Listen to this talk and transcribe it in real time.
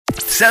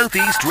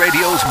Southeast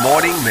Radio's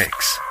morning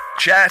mix.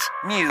 Chat,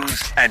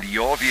 news and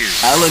your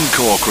views. Alan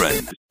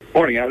Corcoran.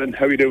 Morning, Alan.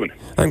 How are you doing?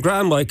 I'm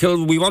grand,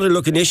 Michael. We want to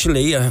look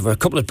initially, I have a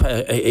couple of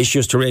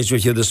issues to raise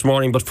with you this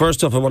morning, but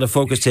first off I want to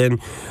focus in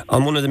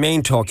on one of the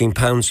main talking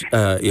points,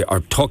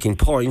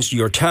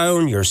 your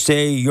town, your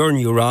say, your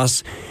new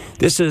Ross.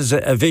 This is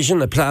a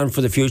vision, a plan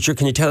for the future.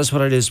 Can you tell us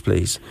what it is,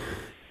 please?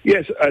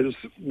 Yes, as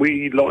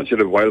we launched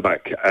it a while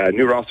back,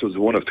 New Ross was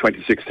one of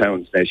 26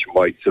 towns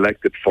nationwide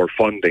selected for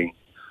funding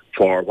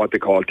for what they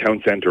call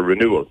town centre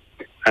renewal.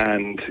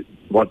 And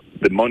what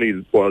the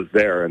money was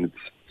there, and it's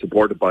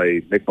supported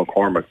by Nick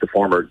McCormick, the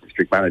former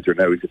district manager.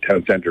 Now he's a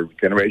town centre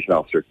regeneration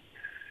officer.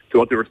 So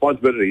what the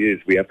responsibility is,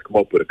 we have to come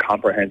up with a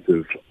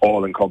comprehensive,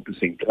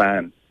 all-encompassing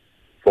plan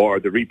for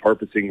the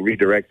repurposing,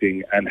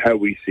 redirecting, and how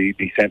we see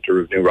the centre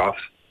of New Ross,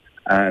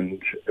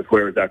 and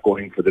where is that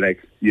going for the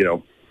next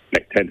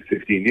 10 to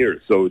 15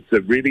 years. So it's a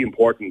really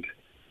important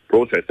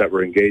process that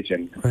we're engaged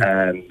in.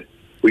 And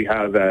we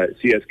have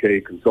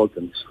CSK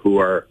consultants who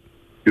are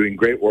doing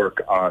great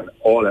work on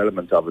all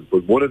elements of it.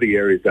 But one of the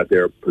areas that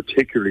they're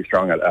particularly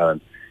strong at,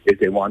 Alan, is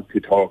they want to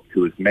talk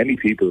to as many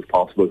people as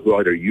possible who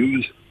either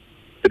use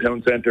the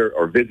town centre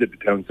or visit the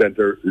town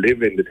centre,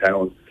 live in the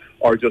town,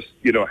 or just,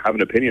 have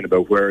an opinion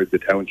about where the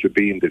town should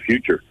be in the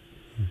future.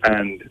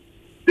 And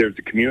there's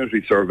a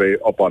community survey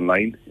up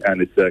online,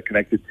 and it's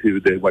connected to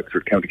the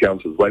Wexford County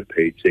Council's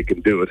webpage. They can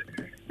do it.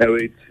 Now,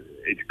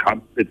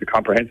 it's a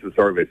comprehensive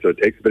survey, so it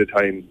takes a bit of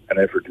time and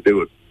effort to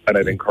do it. And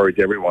I'd encourage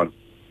everyone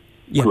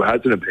who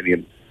has an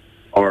opinion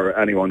or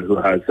anyone who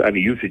has any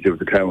usage of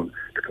the town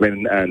to come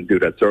in and do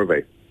that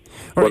survey.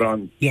 But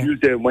on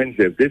Tuesday and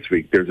Wednesday of this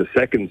week, there's a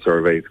second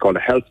survey. It's called a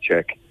health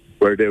check,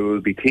 where there will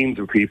be teams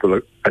of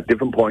people at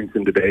different points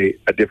in the day,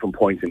 at different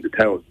points in the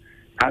town,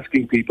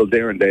 asking people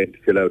there and then to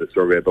fill out a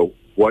survey about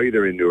why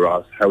they're in New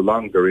Ross, how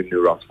long they're in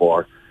New Ross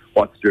for,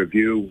 what's their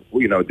view,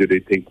 do they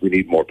think we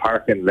need more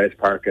parking, less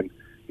parking,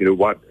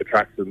 what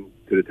attracts them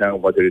to the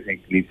town, what do they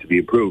think needs to be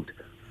improved.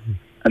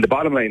 And the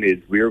bottom line is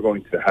we are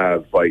going to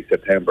have, by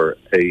September,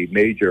 a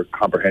major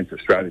comprehensive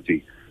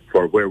strategy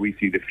for where we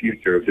see the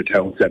future of the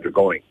town centre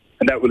going.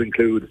 And that will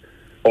include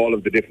all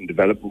of the different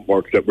development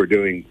works that we're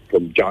doing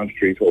from John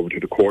Street over to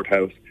the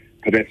courthouse.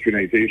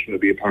 Pedestrianisation will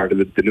be a part of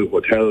it. The new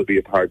hotel will be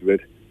a part of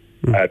it.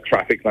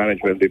 Traffic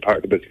management will be a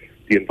part of it.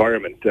 The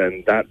environment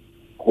and that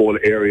whole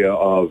area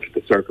of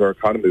the circular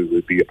economy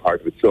will be a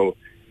part of it. So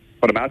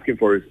what I'm asking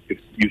for is, if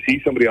you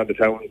see somebody on the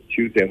town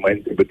Tuesday and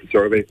Wednesday with the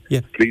survey,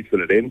 please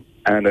fill it in.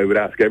 And I would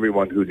ask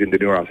everyone who's in the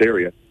New Ross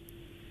area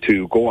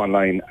to go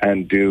online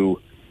and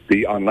do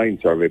the online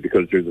survey,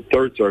 because there's a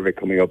third survey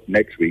coming up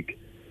next week,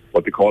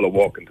 what they call a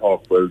walk and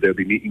talk, where they'll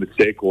be meeting with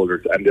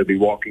stakeholders and they'll be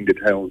walking the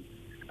town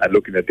and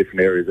looking at different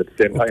areas at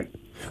the same time.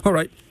 All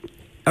right.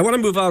 I want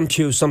to move on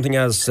to something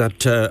else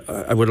that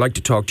I would like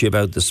to talk to you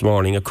about this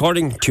morning.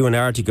 According to an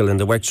article in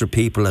the Wexford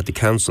People at the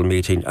council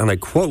meeting, and I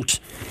quote,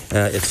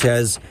 it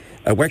says,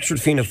 a Wexford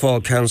Fianna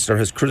Fáil councillor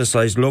has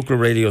criticised local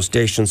radio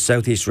station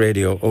Southeast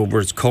Radio over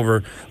its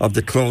cover of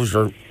the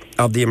closure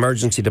of the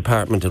emergency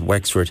department at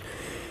Wexford.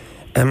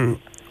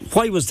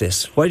 Why was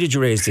this? Why did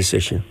you raise this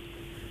issue?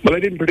 Well, I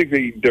didn't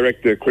particularly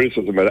direct the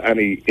criticism at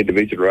any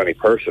individual or any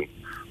person,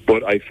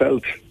 but I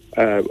felt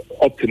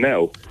up to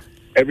now,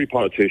 every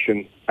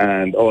politician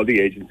and all the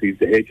agencies,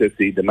 the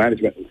HSE, the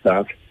management and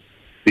staff,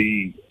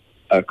 the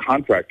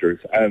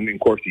contractors, and of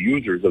course the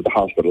users of the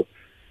hospital,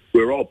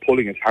 we're all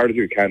pulling as hard as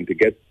we can to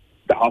get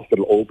the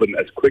hospital open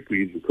as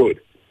quickly as we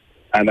could.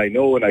 And I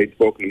know, and I'd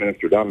spoken to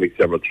Minister Donnelly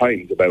several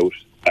times about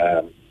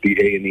the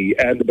A&E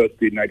and about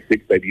the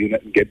 96-bed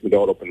unit and getting it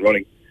all up and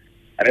running,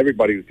 and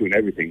everybody was doing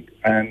everything.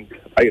 And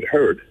I had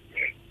heard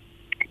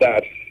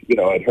that,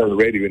 I'd heard a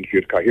radio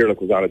interview that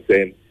Cahirlock was on it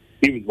saying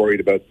he was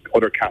worried about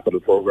other capital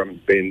programs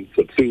being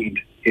subsumed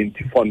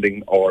into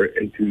funding or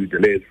into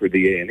delays for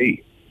the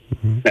A&E.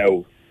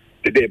 Now,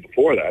 the day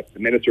before that, the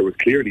Minister was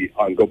clearly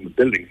on government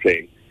buildings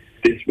saying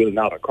this will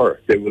not occur.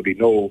 There will be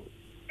no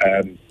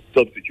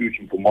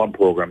substitution from one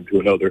program to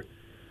another.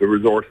 The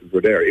resources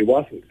were there. It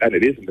wasn't, and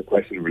it isn't a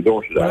question of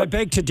resources. Well, I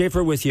beg to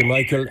differ with you,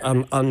 Michael,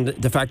 on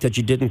the fact that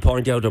you didn't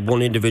point out at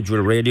one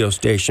individual radio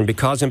station,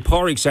 because in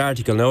Pádraig's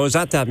article, now I was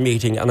at that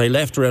meeting and I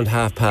left around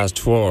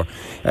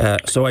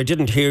 4:30, so I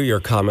didn't hear your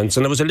comments,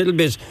 and I was a little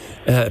bit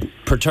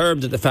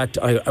perturbed at the fact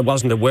I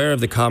wasn't aware of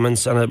the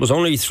comments, and it was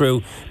only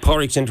through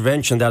Pádraig's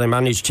intervention that I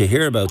managed to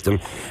hear about them.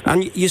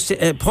 And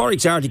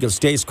Pádraig's article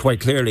states quite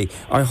clearly,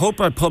 I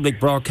hope our public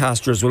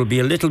broadcasters will be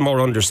a little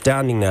more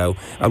understanding now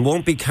and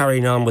won't be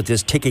carrying on with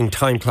this ticking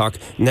time clock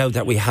now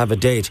that we have a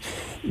date.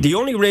 The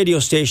only radio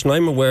station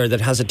I'm aware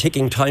that has a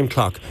ticking time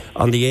clock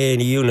on the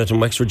A&E unit in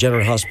Wexford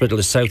General Hospital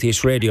is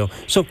Southeast Radio.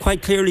 So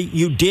quite clearly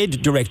you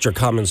did direct your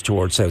comments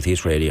towards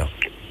Southeast Radio.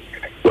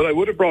 Well, I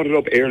would have brought it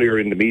up earlier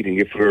in the meeting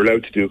if we were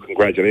allowed to do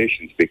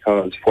congratulations,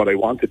 because what I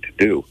wanted to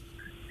do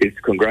is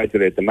to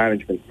congratulate the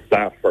management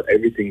staff for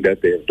everything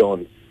that they have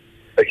done.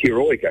 A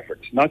heroic effort,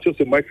 not just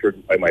in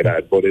Wexford, I might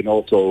add, but in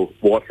also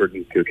Waterford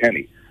and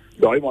Kilkenny.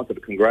 So I wanted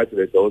to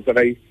congratulate those, and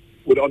I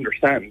would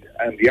understand,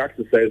 and the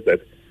article says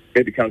that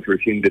maybe Councillor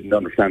Sheehan didn't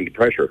understand the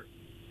pressure.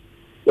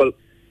 Well,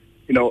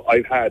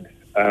 I've had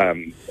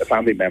a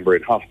family member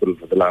in hospital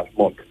for the last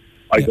month.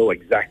 I know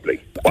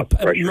exactly what the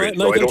pressure is.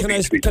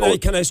 Michael,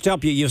 can I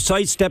stop you? You've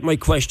sidestepped my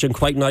question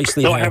quite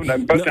nicely. No, I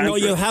haven't. No,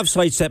 you have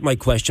sidestepped my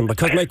question,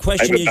 because my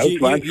question is...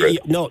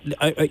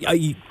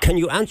 can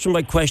you answer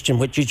my question,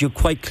 which is you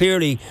quite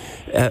clearly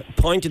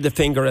pointed the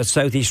finger at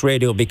South East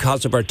Radio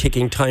because of our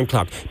ticking time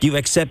clock. Do you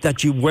accept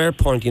that you were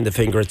pointing the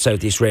finger at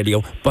South East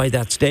Radio by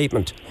that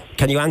statement?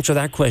 Can you answer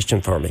that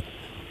question for me?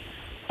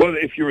 Well,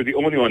 if you were the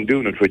only one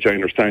doing it, which I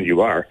understand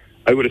you are,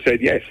 I would have said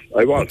yes,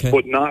 I was,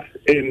 but not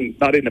in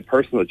a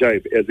personal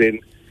jibe, as in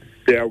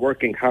they are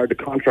working hard. The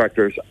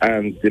contractors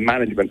and the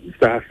management and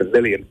staff and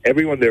Lillian,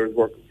 everyone there is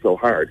working so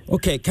hard.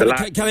 Okay, can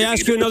I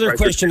ask you another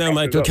question now,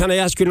 Michael? Can I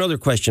ask you another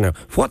question now?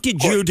 What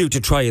did you do to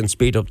try and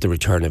speed up the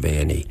return of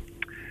A&E?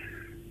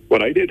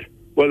 What I did?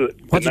 Well,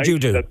 what did you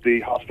do? That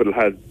the hospital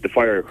had the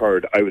fire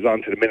occurred, I was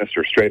on to the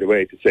minister straight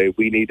away to say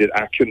we needed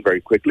action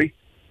very quickly.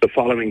 The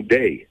following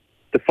day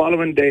at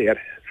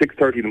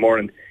 6:30 in the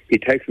morning, he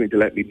texted me to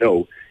let me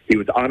know he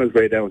was on his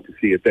way down to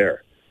see it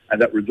there,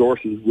 and that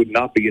resources would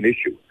not be an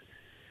issue.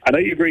 And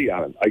I agree,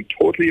 Alan. I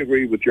totally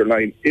agree with your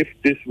line. If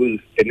this was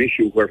an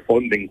issue where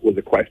funding was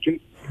a question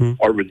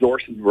or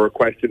resources were a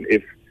question,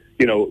 if,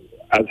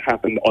 as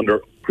happened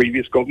under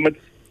previous governments,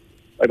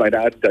 I might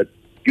add that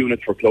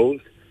units were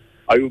closed,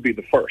 I would be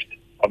the first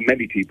of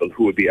many people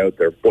who would be out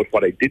there. But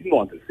what I didn't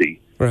want to see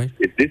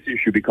is this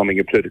issue becoming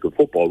a political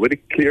football, when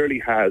it clearly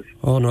has.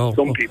 Oh no!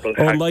 Some people.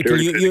 Oh,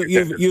 Michael,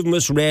 you've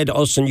misread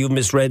us, and you've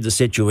misread the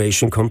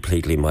situation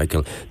completely,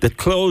 Michael. The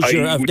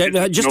closure of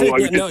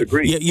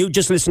you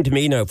just listen to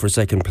me now for a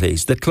second,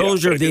 please. The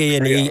closure of the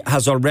A&E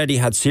has already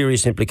had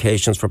serious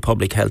implications for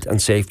public health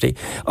and safety.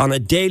 On a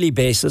daily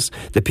basis,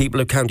 the people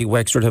of County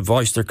Wexford have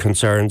voiced their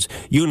concerns.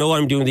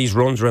 I'm doing these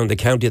runs around the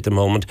county at the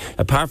moment.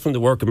 Apart from the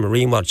work of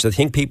Marine Watch, the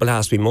thing people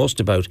ask me most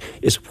about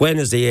is when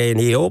is the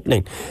A&E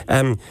opening?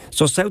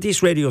 So South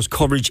East Radio's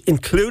coverage,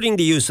 including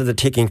the use of the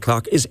ticking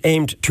clock, is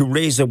aimed to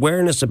raise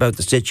awareness about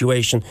the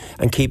situation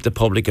and keep the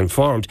public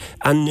informed.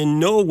 And in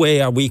no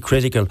way are we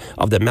critical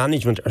of the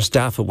management or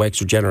staff of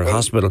Wexford General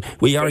Hospital.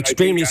 We are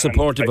extremely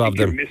supportive of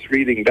them. You're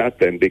misreading that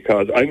then,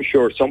 because I'm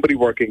sure somebody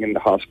working in the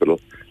hospital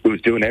who's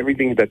doing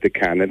everything that they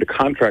can, and the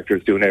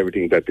contractors doing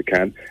everything that they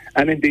can,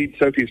 and indeed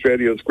South East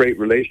Radio's great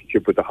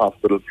relationship with the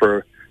hospital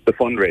for the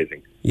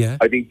fundraising. Yeah.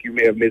 I think you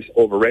may have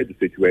overread the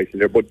situation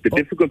there, but the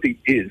difficulty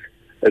is,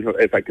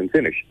 if I can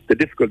finish, the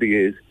difficulty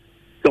is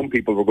some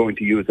people were going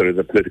to use it as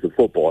a political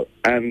football.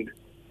 And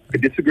I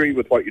disagree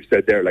with what you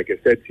said there. Like I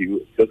said to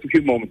you just a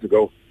few moments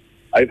ago,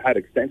 I've had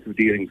extensive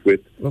dealings with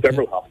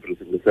several hospitals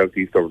in the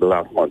southeast over the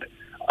last month.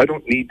 I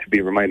don't need to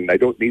be reminded. I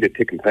don't need a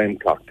ticking time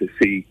clock to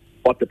see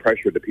what the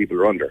pressure the people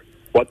are under.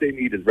 What they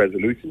need is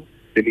resolution.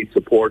 They need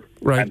support,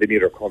 and they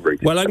need our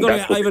coverage. Well, I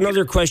have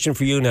another question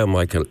for you now,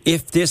 Michael.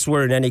 If this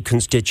were in any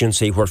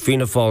constituency where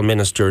Fianna Fáil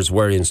ministers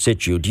were in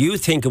situ, do you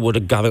think it would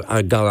have gone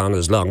on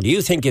as long? Do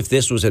you think if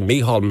this was in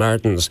Micheál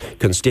Martin's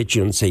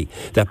constituency,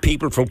 that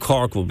people from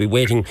Cork would be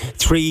waiting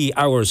 3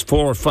 hours,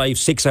 4, 5,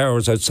 6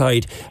 hours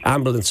outside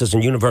ambulances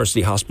in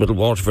University Hospital,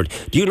 Waterford?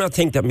 Do you not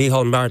think that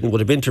Micheál Martin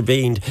would have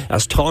intervened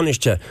as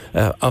Taoiseach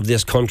of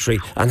this country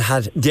and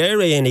had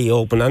their A&E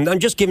open? And I'm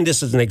just giving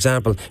this as an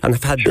example, and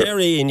have had their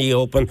A&E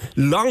open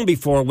long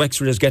before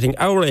Wexford is getting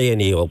our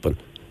A&E open.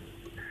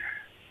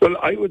 Well,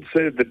 I would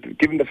say that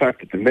given the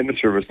fact that the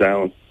Minister was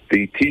down,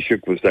 the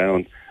Taoiseach was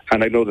down,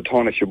 and I know the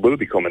Taoiseach will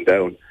be coming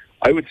down,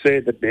 I would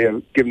say that they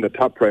have given the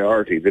top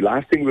priority. The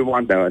last thing we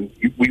want now, and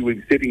we would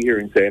be sitting here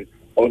and saying,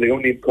 they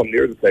only come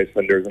near the place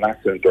when there's an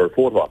accident or a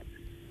photo op.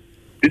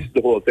 This is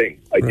the whole thing.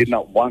 I did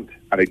not want,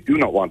 and I do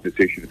not want this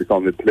issue to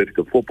become a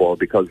political football,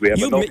 because we have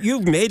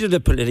You've made it a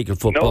political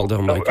football,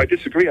 though, Michael. No, I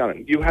disagree,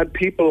 Alan. You had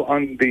people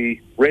on the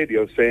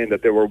radio saying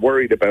that they were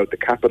worried about the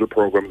capital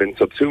programme being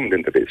subsumed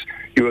into this.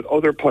 You had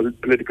other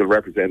political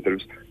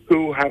representatives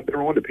who have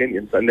their own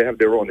opinions and they have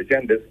their own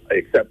agendas. I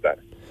accept that.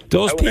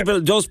 Those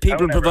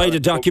people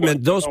provided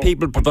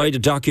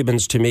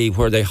documents to me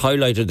where they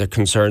highlighted their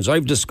concerns.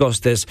 I've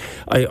discussed this.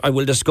 I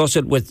will discuss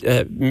it with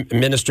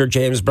Minister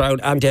James Brown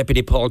and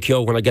Deputy Paul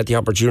Keogh when I get the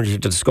opportunity to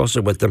discuss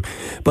it with them.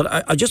 But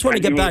I just want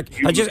to get back.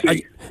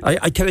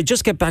 Can I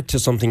just get back to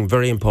something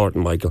very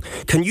important, Michael?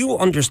 Can you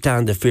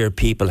understand the fear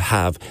people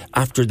have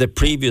after the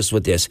previous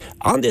with this?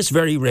 On this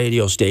very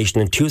radio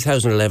station in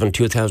 2011,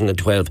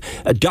 2012,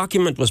 a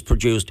document was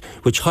produced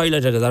which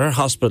highlighted that our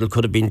hospital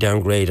could have been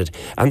downgraded,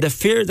 and the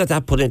fear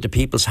that put into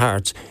people's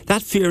hearts,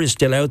 that fear is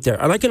still out there.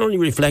 And I can only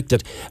reflect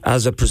it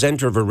as a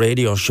presenter of a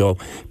radio show.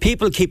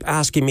 People keep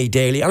asking me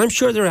daily, and I'm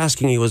sure they're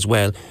asking you as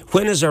well,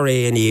 when is our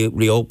A&E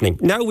reopening?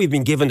 Now we've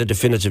been given a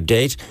definitive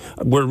date.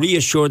 We're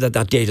reassured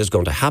that date is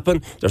going to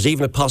happen. There's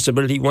even a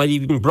possibility we might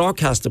even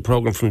broadcast the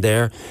programme from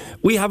there.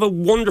 We have a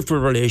wonderful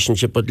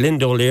relationship with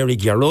Linda O'Leary,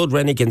 Gerard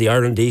Rennick in the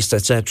Ireland East,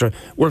 etc.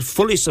 We're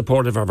fully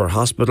supportive of our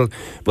hospital,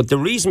 but the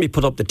reason we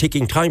put up the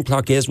ticking time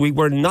clock is we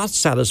were not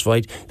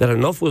satisfied that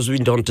enough was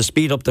being done to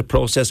speed up the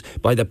process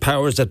by the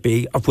powers that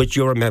be, of which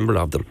you're a member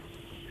of them.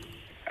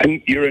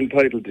 And you're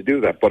entitled to do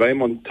that, but I'm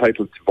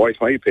entitled to voice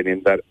my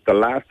opinion that the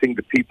last thing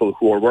the people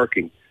who are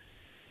working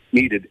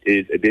needed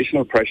is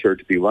additional pressure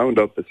to be wound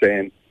up as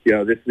saying,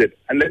 this is it.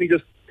 And let me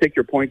just take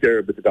your point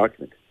there with the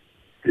document.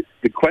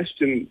 The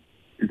question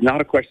is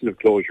not a question of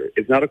closure.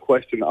 It's not a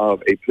question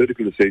of a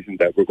political decision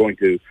that we're going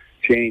to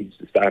change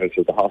the status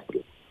of the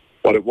hospital.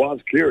 What it was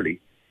clearly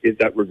is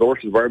that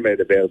resources were made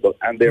available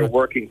and they're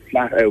working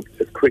flat out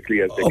as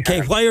quickly as they can.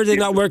 Okay, why are they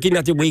not working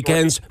at the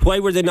weekends? Why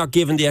were they not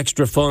given the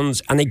extra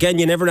funds? And again,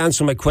 you never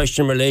answer my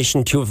question in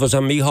relation to if it was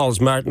on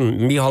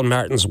Micheál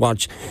Martin's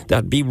watch,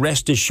 that be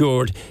rest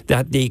assured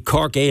that the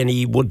Cork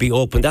A&E would be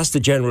open. That's the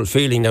general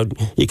feeling. Now,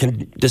 you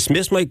can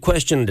dismiss my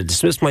question,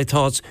 dismiss my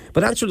thoughts,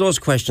 but answer those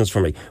questions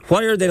for me.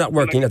 Why are they not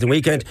working at the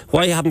weekend?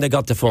 Why haven't they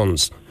got the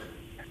funds?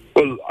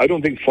 Well, I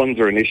don't think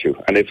funds are an issue,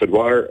 and if it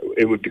were,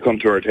 it would come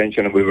to our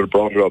attention and we would have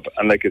brought it up.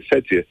 And like I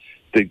said to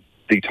you,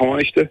 the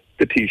Taoiseach,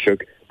 the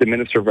Taoiseach, the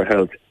Minister for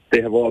Health,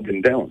 they have all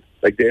been down.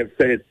 Like, they have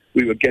said,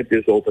 we will get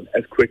this open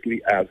as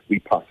quickly as we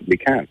possibly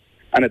can.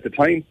 And at the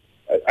time,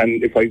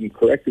 and if I'm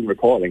correct in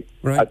recalling,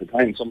 at the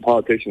time some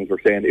politicians were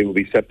saying it will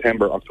be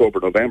September, October,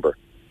 November.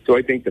 So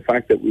I think the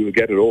fact that we will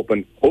get it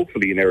open,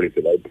 hopefully in early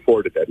July,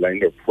 before the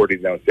deadline or before the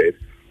announced date,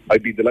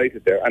 I'd be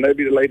delighted there. And I'd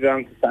be delighted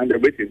to stand there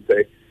with you and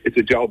say, it's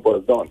a job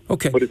well done.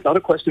 Okay. But it's not a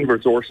question of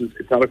resources,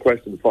 it's not a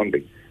question of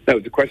funding. Now,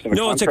 it's a question of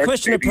it's a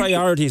question of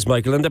priorities,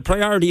 Michael. And the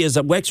priority is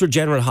that Wexford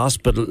General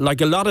Hospital,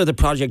 like a lot of the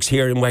projects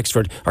here in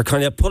Wexford, are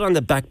kind of put on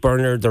the back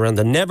burner. They're on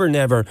the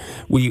never.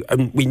 We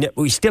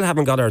still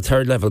haven't got our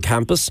third level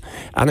campus.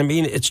 And I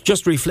mean, it's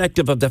just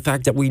reflective of the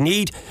fact that we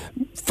need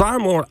far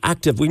more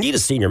active. We need a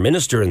senior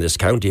minister in this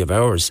county of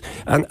ours.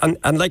 And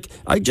like,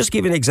 I just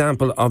give an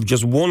example of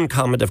just one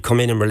comment I've come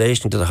in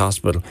relation to the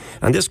hospital.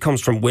 And this comes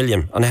from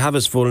William, and I have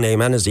his full name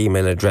and his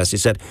email address. He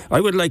said,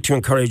 I would like to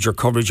encourage your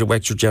coverage of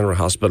Wexford General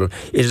Hospital.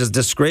 It is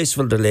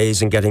disgraceful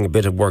delays in getting a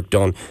bit of work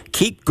done.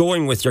 Keep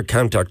going with your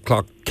countdown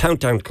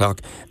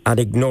clock and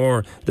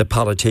ignore the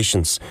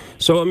politicians.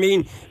 So, I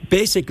mean,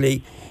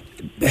 basically,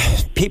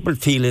 people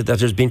feel that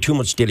there's been too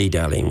much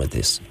dilly-dallying with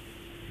this.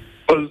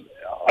 Well,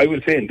 I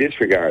would say in this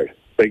regard,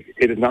 like,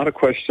 it is not a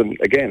question,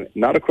 again,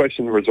 not a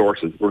question of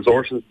resources.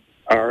 Resources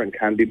are and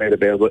can be made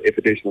available if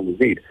additional is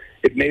needed.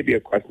 It may be a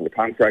question of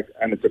contract,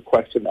 and it's a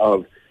question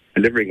of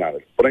delivering on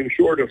it. But I'm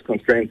sure there's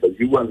constraints, as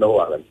you well know,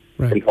 Alan,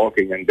 in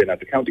talking and been at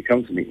the county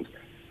council meetings.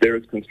 There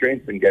is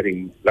constraints in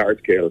getting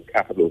large-scale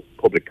capital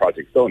public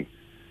projects done.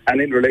 And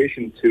in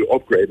relation to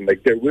upgrading,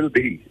 like, there will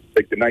be,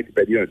 like the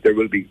 90-bed unit, there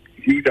will be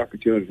huge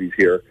opportunities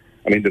here.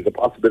 I mean, there's a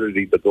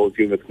possibility that those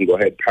units can go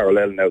ahead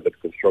parallel now that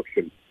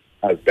construction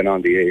has been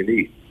on the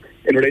A&E.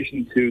 In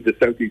relation to the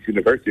South East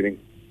University thing,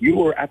 you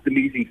were at the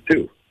meetings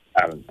too,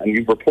 Alan, and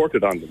you've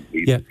reported on them.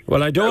 Yeah,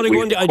 well, I don't want to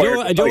go into. I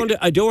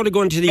don't want to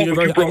go into the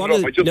university.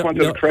 I just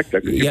wanted to correct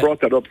that, because you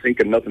brought that up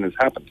thinking nothing has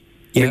happened.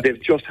 I mean,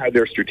 they've just had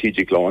their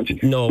strategic launch.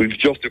 No. We've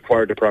just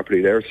acquired the property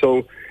there.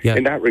 So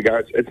in that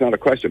regard, it's not a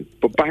question.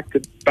 But back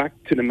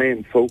to the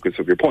main focus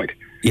of your point,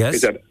 is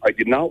that I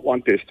did not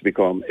want this to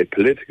become a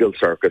political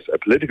circus, a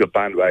political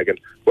bandwagon,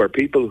 where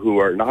people who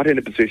are not in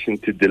a position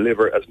to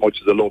deliver as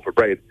much as a loaf of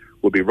bread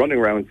will be running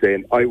around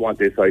saying, I want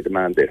this, I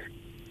demand this.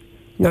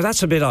 Now,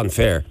 that's a bit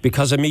unfair,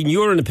 because, I mean,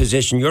 you're in a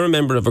position, you're a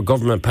member of a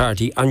government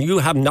party, and you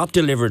have not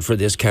delivered for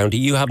this county.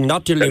 You have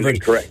not delivered. That is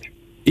correct.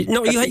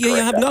 No, you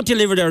have not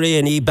delivered our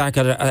A&E back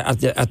at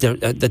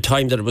the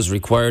time that it was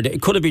required.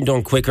 It could have been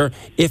done quicker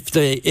if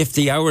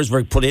the hours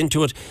were put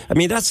into it. I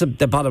mean, that's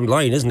the bottom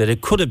line, isn't it?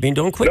 It could have been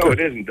done quicker. No, it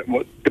isn't.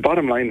 The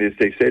bottom line is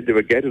they said they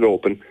would get it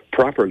open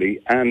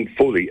properly and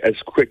fully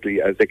as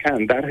quickly as they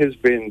can. That has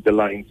been the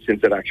line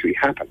since it actually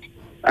happened.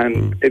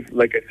 And if,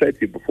 like I said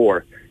to you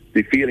before,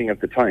 the feeling at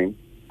the time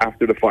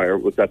after the fire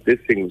was that this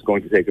thing was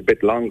going to take a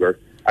bit longer,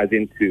 as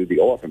into the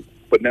autumn.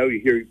 But now you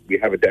hear we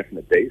have a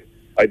definite date.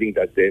 I think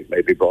that date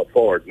may be brought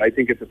forward. And I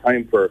think it's a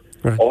time for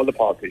all the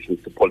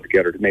politicians to pull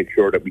together to make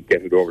sure that we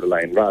get it over the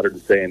line, rather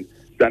than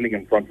standing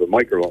in front of a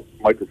microphone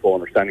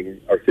or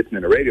sitting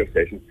in a radio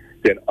station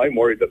saying, I'm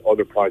worried that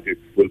other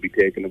projects will be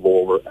taken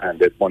over and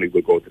that money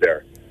will go to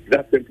there.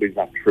 That simply is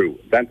not true.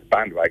 That's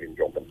bandwagon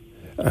jumping.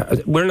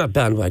 We're not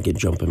bandwagon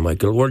jumping,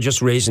 Michael. We're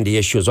just raising the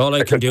issues. All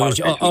I can do is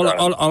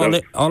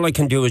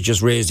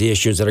just raise the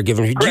issues that are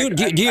given.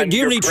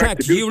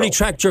 Do you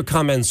retract your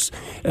comments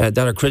that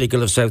are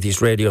critical of South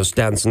East Radio's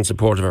stance in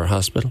support of our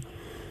hospital?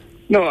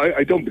 No,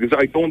 I don't, because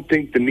I don't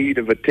think the need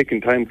of a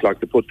ticking time clock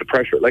to put the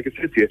pressure. Like I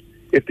said to you,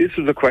 if this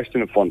was a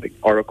question of funding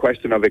or a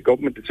question of a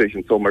government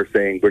decision somewhere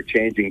saying we're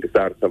changing the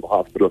status of a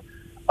hospital,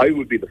 I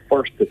would be the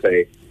first to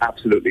say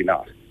absolutely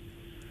not.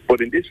 But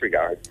in this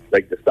regard,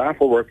 like, the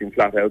staff are working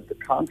flat out, the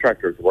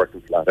contractors are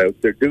working flat out,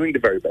 they're doing the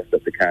very best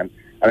that they can,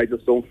 and I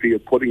just don't feel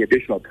putting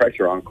additional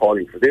pressure on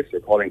calling for this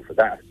or calling for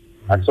that,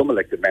 as some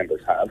elected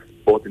members have,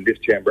 both in this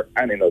chamber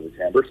and in other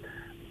chambers.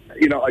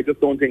 You know, I just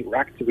don't think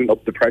ratcheting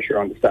up the pressure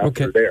on the staff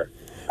that are there.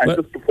 And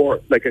just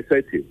before, like I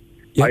said to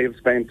you, I have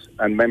spent,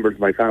 and members of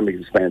my family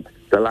have spent,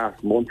 the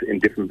last month in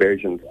different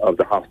versions of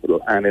the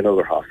hospital and in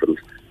other hospitals.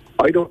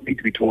 I don't need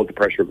to be told the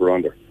pressure we're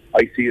under.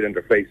 I see it in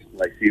their face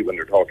and I see it when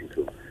they're talking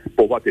to them.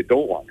 But what they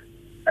don't want,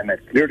 and they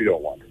clearly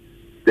don't want,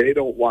 they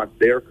don't want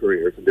their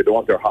careers and they don't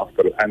want their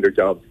hospital and their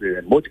jobs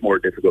being much more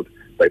difficult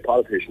by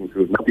politicians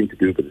who have nothing to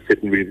do but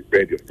sit in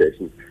radio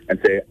stations and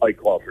say, I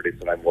call for this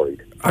and I'm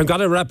worried. I've got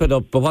to wrap it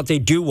up, but what they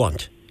do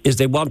want is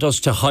they want us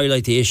to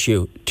highlight the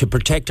issue, to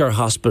protect our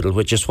hospital,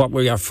 which is what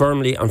we are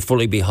firmly and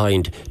fully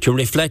behind, to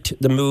reflect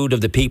the mood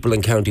of the people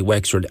in County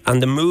Wexford.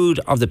 And the mood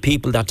of the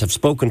people that have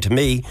spoken to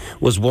me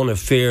was one of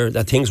fear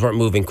that things weren't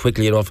moving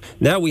quickly enough.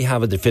 Now we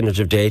have a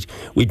definitive date.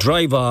 We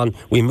drive on,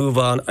 we move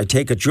on. I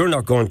take it you're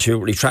not going to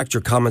retract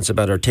your comments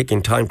about our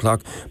ticking time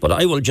clock, but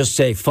I will just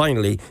say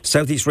finally,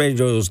 South East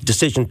Radio's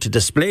decision to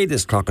display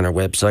this clock on our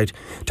website,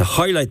 to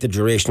highlight the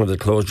duration of the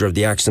closure of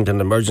the Accident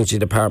and Emergency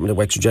Department at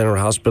Wexford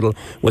General Hospital,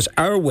 was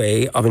our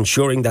way of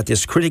ensuring that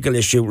this critical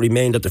issue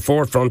remained at the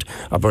forefront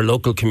of our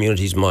local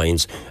community's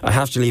minds. I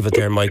have to leave it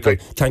there, Michael.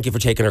 Thank you for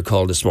taking our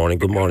call this morning.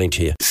 Good morning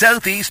to you.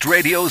 South East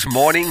Radio's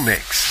Morning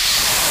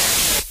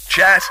Mix.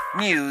 Chat,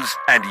 news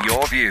and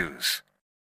your views.